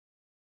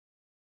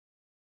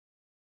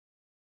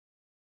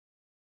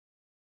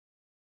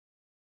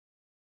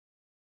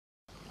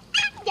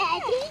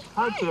Daddy.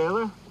 Hi,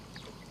 Taylor.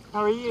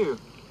 How are you?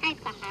 I'm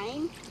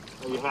fine.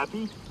 Are you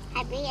happy?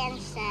 Happy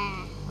and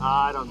sad.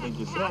 I don't think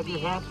you're sad. You're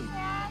happy.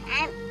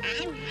 I'm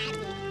happy.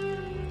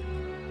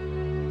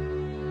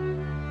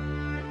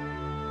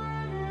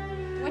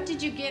 What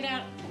did you get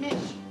out? Mitch,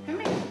 come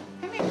here.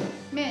 Come here.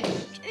 Mitch.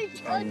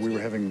 We were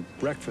having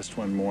breakfast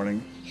one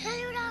morning,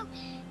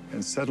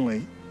 and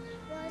suddenly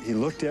he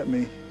looked at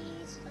me,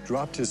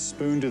 dropped his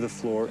spoon to the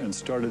floor, and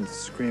started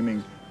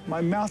screaming,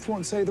 "My mouth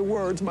won't say the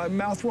words, my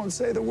mouth won't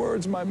say the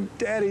words, my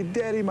daddy,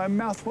 daddy, my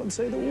mouth won't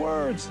say the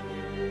words."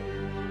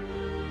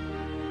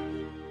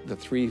 The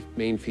three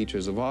main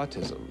features of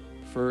autism.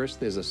 First,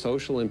 there's a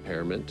social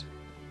impairment.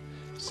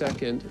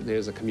 Second,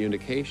 there's a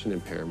communication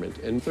impairment.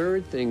 And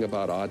third thing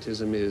about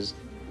autism is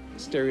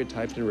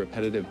stereotyped and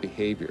repetitive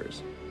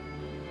behaviors.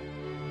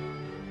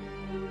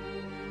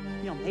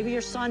 Maybe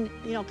your son,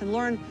 can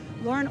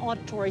learn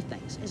auditory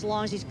things as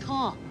long as he's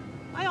calm.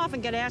 I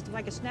often get asked if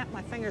I could snap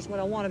my fingers what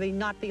I want to be,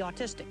 not be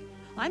autistic.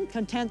 I'm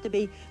content to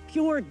be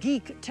pure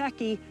geek,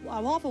 techie.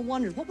 I've often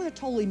wondered, what would a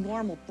totally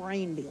normal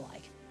brain be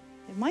like?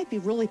 It might be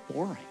really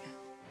boring.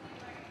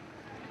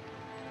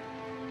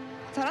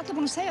 Það allir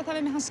búin að segja það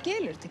við mig, hann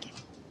skilur þetta ekki.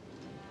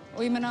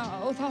 Og ég meina,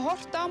 og það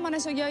horft á mann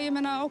eins og, ég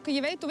meina, ok,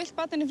 ég veit þú vilt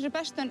barninu fyrir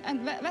bestu, en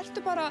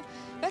vertu bara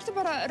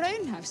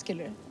raunhæf,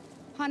 skilur.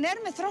 Hann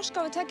með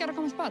þroska við 2 ára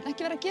gamalt barn,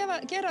 ekki vera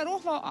að gera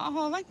rof að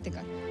hafa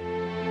væntingar.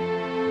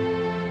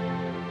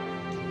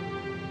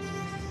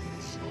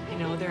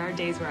 There are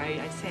days where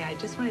I say, I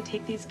just want to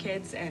take these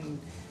kids and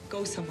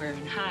go somewhere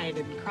and hide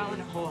and crawl in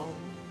a hole.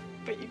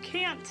 But you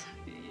can't.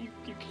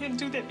 You can't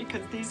do that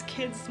because these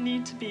kids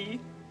need to be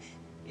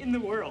in the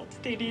world.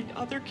 They need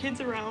other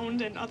kids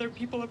around and other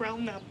people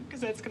around them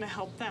because that's going to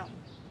help them.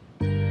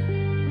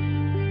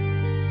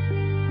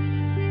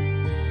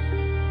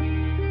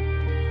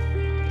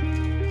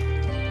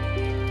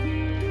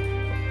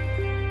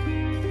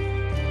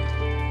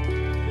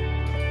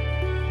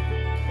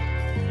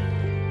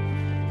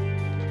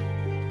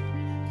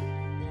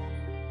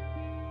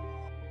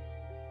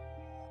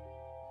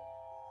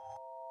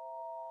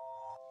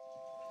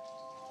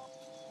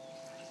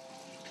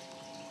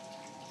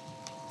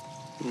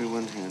 Give me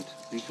one hand.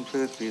 You can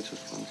play the beads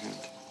with one hand.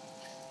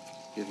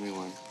 Give me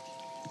one.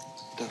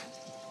 Duff.